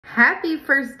Happy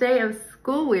first day of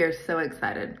school. We are so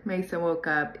excited. Mason woke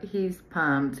up. He's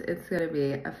pumped. It's going to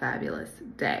be a fabulous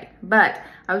day. But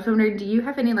I was wondering, do you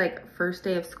have any like first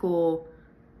day of school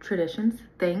traditions,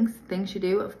 things you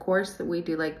do? Of course, we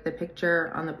do like the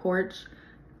picture on the porch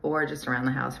or just around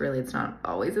the house. Really, it's not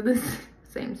always in the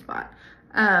same spot.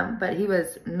 But he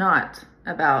was not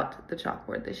about the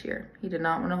chalkboard this year. He did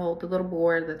not want to hold the little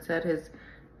board that said his,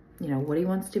 what he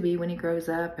wants to be when he grows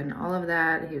up and all of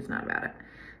that. He was not about it.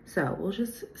 So we'll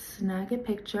just snag a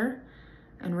picture,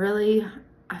 and really,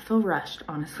 I feel rushed,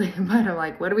 honestly, but I'm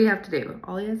like, what do we have to do?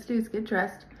 All he has to do is get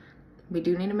dressed. We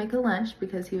do need to make a lunch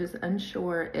because he was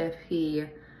unsure if he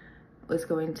was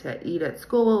going to eat at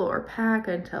school or pack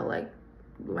until like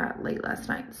late last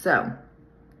night. So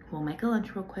we'll make a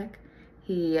lunch real quick.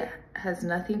 He has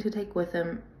nothing to take with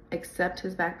him except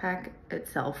his backpack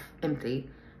itself, empty,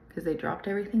 because they dropped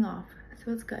everything off,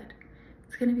 so it's good.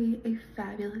 It's gonna be a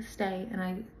fabulous day, and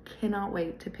I cannot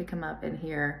wait to pick him up and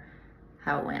hear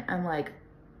how it went. I'm like,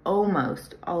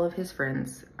 almost all of his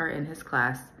friends are in his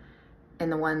class,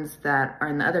 and the ones that are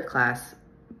in the other class,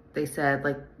 they said,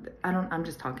 like, I'm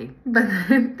just talking, but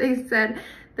they said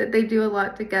that they do a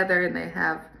lot together and they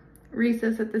have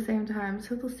recess at the same time,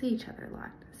 so they'll see each other a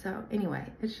lot. So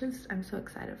anyway, it's just, I'm so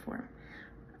excited for him.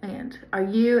 And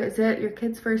is it your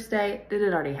kid's first day? Did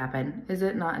it already happen? Is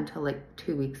it not until like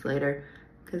 2 weeks later?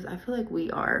 Because I feel like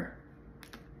we are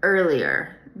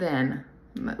earlier than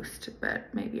most,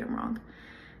 but maybe I'm wrong.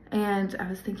 And I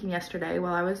was thinking yesterday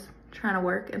while I was trying to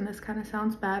work, and this kind of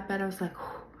sounds bad, but I was like,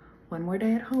 one more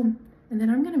day at home, and then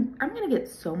I'm gonna get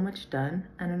so much done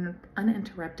and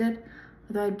uninterrupted.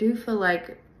 Although I do feel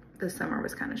like the summer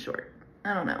was kind of short.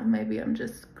 I don't know, maybe I'm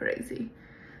just crazy,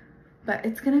 but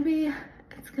it's gonna be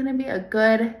a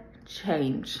good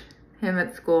change, him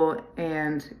at school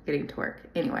and getting to work.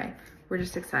 Anyway, we're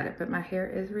just excited, but my hair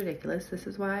is ridiculous. This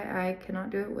is why I cannot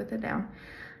do it with it down.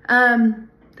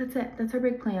 That's it. That's our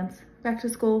big plans. Back to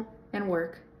school and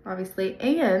work, obviously.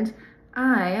 And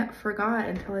I forgot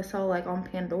until I saw like on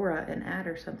Pandora an ad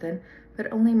or something,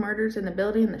 but Only Murders in the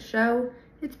Building, the show,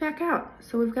 it's back out.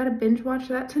 So we've got to binge watch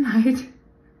that tonight.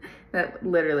 That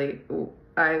literally,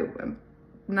 I'm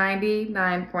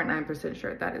 99.9%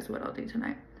 sure that is what I'll do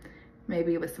tonight.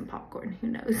 Maybe with some popcorn, who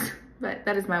knows? But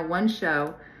that is my one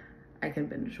show I can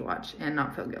binge watch and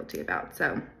not feel guilty about.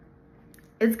 So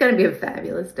it's gonna be a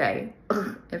fabulous day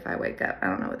if I wake up. I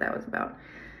don't know what that was about.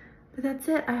 But that's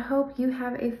it. I hope you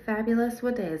have a fabulous,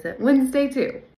 what day is it? Wednesday too.